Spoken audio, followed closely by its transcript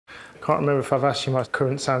I can't remember if I've asked you my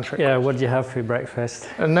current soundtrack. Yeah, what did you have for breakfast?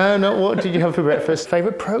 No, not what did you have for breakfast.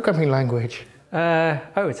 Favourite programming language? Oh,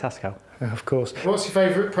 it's Haskell. Of course. What's your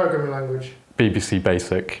favourite programming language? BBC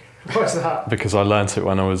Basic. What's that? Because I learnt it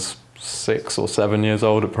when I was 6 or 7 years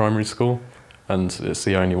old at primary school, and it's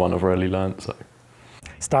the only one I've really learnt. So.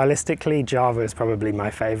 Stylistically, Java is probably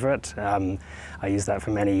my favourite. I used that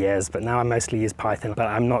for many years, but now I mostly use Python, but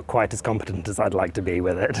I'm not quite as competent as I'd like to be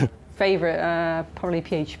with it. Favourite, probably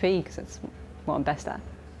PHP, because it's what I'm best at.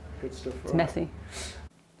 Good stuff. It's messy.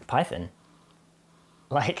 Python.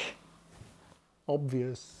 Like...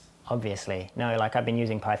 Obviously. No, like I've been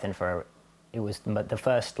using Python for, it was the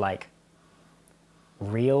first like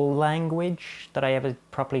real language that I ever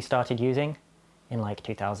properly started using in like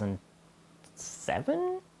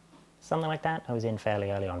 2007, something like that. I was in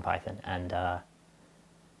fairly early on Python, and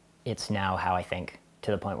it's now how I think,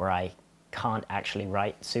 to the point where I can't actually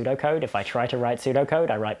write pseudocode. If I try to write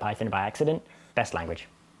pseudocode, I write Python by accident. Best language.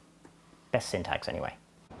 Best syntax anyway.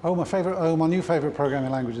 Oh, my new favourite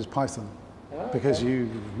programming language is Python. Because you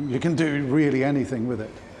can do really anything with it.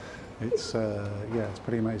 It's, yeah, it's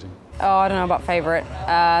pretty amazing. Oh, I don't know about favourite.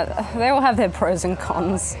 They all have their pros and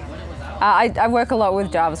cons. I work a lot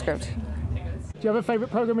with JavaScript. Do you have a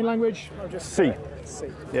favourite programming language? Or just C. C.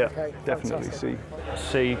 Yeah, okay, definitely fantastic.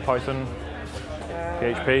 C. C, Python,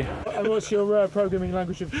 PHP. And what's your programming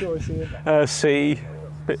language of choice, Ian? C,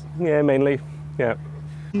 but, yeah, mainly, yeah.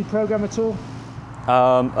 Do you program at all?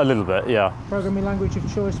 A little bit, yeah. Programming language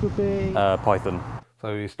of choice would be? Python.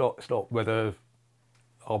 So it's not whether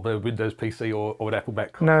on a Windows PC or an Apple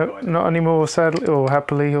Mac. No, not anymore, sadly, or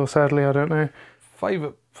happily, or sadly, I don't know.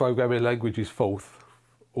 Favourite programming language is Forth,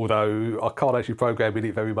 although I can't actually program in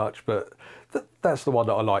it very much, but that's the one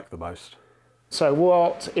that I like the most. So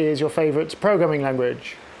what is your favourite programming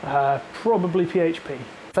language? Probably PHP.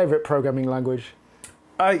 Favourite programming language?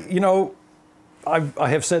 I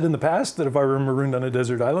have said in the past that if I were marooned on a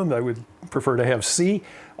desert island, I would prefer to have C.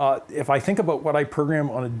 If I think about what I program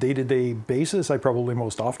on a day-to-day basis, I probably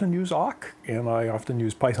most often use awk, and I often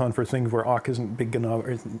use Python for things where awk isn't big enough,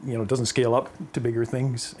 or, doesn't scale up to bigger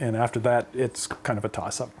things. And after that, it's kind of a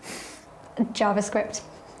toss-up. JavaScript.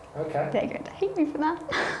 Okay. They're going to hate me for that.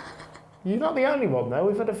 You're not the only one, though.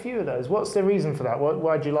 We've had a few of those. What's the reason for that?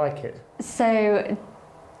 Why do you like it? So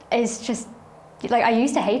it's just, like, I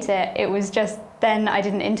used to hate it. It was just, then I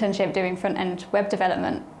did an internship doing front-end web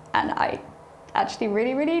development, and I actually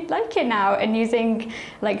really, really like it now, and using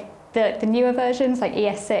like the newer versions like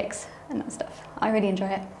ES6 and that stuff. I really enjoy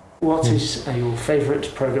it. What is your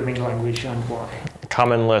favourite programming language and why?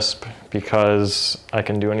 Common Lisp, because I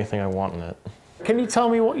can do anything I want in it. Can you tell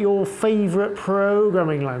me what your favourite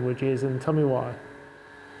programming language is and tell me why?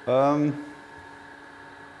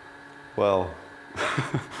 Well,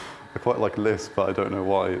 I quite like Lisp, but I don't know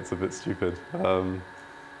why. It's a bit stupid.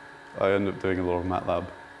 I end up doing a lot of Matlab,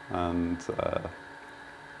 and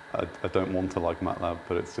I don't want to like Matlab,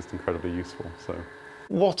 but it's just incredibly useful. So,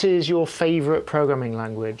 what is your favourite programming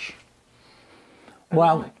language?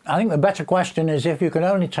 Well, I think the better question is, if you could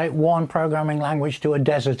only take one programming language to a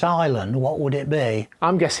desert island, what would it be?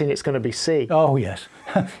 I'm guessing it's going to be C. Oh, yes.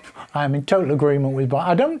 I'm in total agreement with Brian.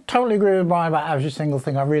 I don't totally agree with Brian about every single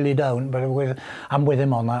thing, I really don't, but I'm with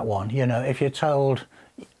him on that one. You know, if you're told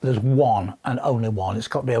there's one and only one, it's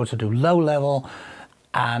got to be able to do low level,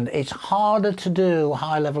 and it's harder to do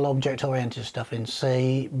high level object oriented stuff in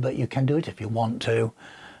C, but you can do it if you want to.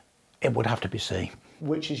 It would have to be C.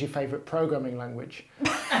 Which is your favourite programming language?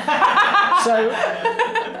 HTML.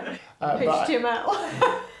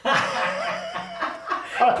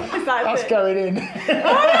 That's going in.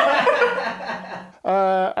 And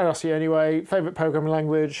I'll see you anyway. Favourite programming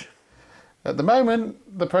language? At the moment,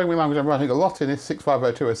 the programming language I'm writing a lot in is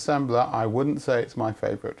 6502 Assembler. I wouldn't say it's my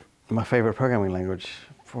favourite. My favourite programming language?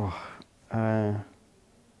 I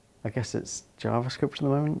guess it's JavaScript at the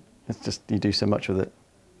moment. It's just, you do so much with it.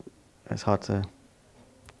 It's hard to...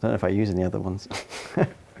 I don't know if I use any other ones.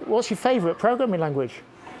 What's your favourite programming language?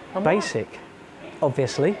 Basic,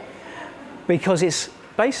 obviously, because it's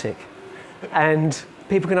basic and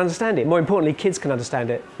people can understand it. More importantly, kids can understand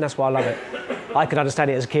it, and that's why I love it. I could understand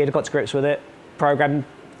it as a kid, I got to grips with it, programmed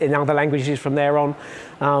in other languages from there on.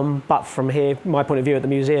 But from here, my point of view at the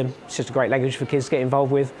museum, it's just a great language for kids to get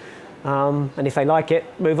involved with. And if they like it,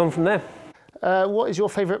 move on from there. What is your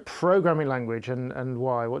favourite programming language and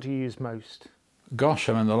why? What do you use most? Gosh,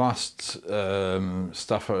 I mean, the last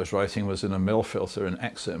stuff I was writing was in a mill filter in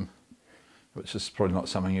Exim, which is probably not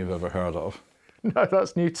something you've ever heard of. No,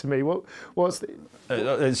 that's new to me. What's the...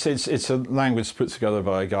 It's a language put together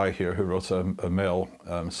by a guy here who wrote a mill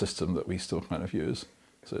system that we still kind of use.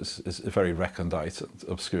 So it's very recondite, and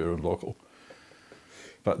obscure and local.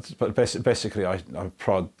 But basically, I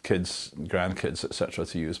prod kids, grandkids, etc.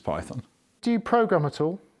 to use Python. Do you program at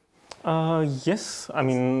all? Yes, I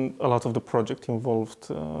mean, a lot of the project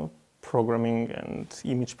involved programming and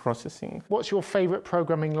image processing. What's your favorite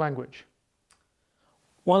programming language?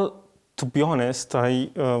 Well, to be honest,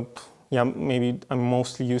 maybe I'm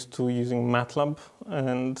mostly used to using Matlab,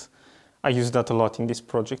 and I use that a lot in this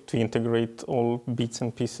project to integrate all bits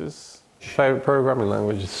and pieces. Favourite programming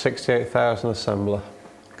language is 68,000 assembler,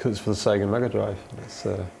 because it's for the Sega Mega Drive. It's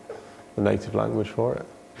the native language for it.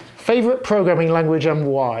 Favourite programming language and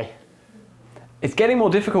why? It's getting more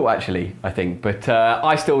difficult actually, I think, but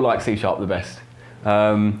I still like C# the best.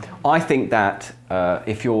 I think that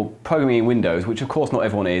if you're programming in Windows, which of course not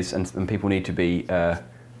everyone is, and people need to be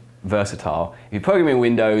versatile. If you're programming in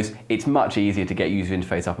Windows, it's much easier to get user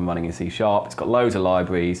interface up and running in C#. It's got loads of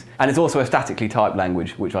libraries, and it's also a statically typed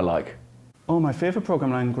language, which I like. Oh, my favourite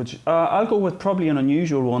programming language? I'll go with probably an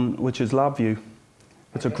unusual one, which is LabView.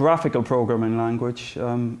 It's a graphical programming language.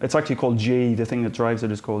 It's actually called G. The thing that drives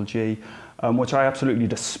it is called G, which I absolutely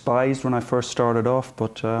despised when I first started off,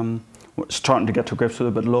 but starting to get to grips with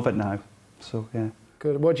it, but love it now. So yeah.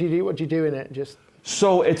 Good. What do you do? What do you do in it?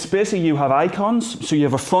 So it's basically you have icons. So you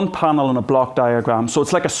have a front panel and a block diagram. So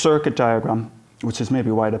it's like a circuit diagram, which is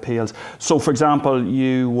maybe why it appeals. So for example,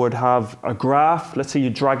 you would have a graph. Let's say you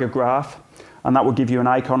drag a graph, and that would give you an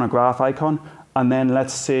icon, a graph icon. And then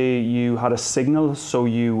let's say you had a signal. So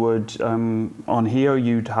you would, on here,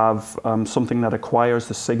 you'd have something that acquires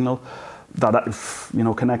the signal that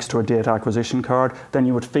connects to a data acquisition card. Then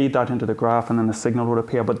you would feed that into the graph, and then the signal would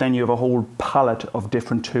appear. But then you have a whole palette of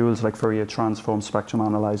different tools like Fourier transform, spectrum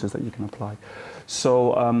analyzers that you can apply.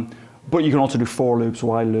 So, but you can also do for loops,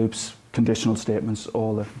 while loops, conditional statements,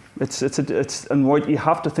 all that. And what you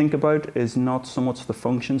have to think about is not so much the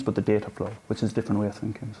functions, but the data flow, which is a different way of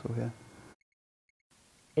thinking. So yeah.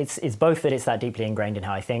 It's both that it's that deeply ingrained in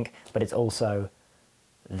how I think, but it's also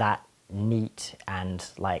that neat and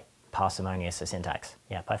like parsimonious a syntax.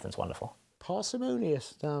 Yeah, Python's wonderful.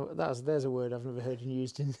 Parsimonious. Now, there's a word I've never heard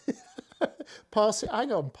used in.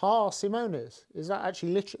 Hang on, parsimonious. Is that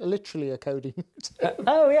actually literally a coding?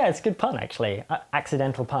 Oh yeah, it's a good pun actually.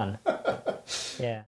 Accidental pun. Yeah.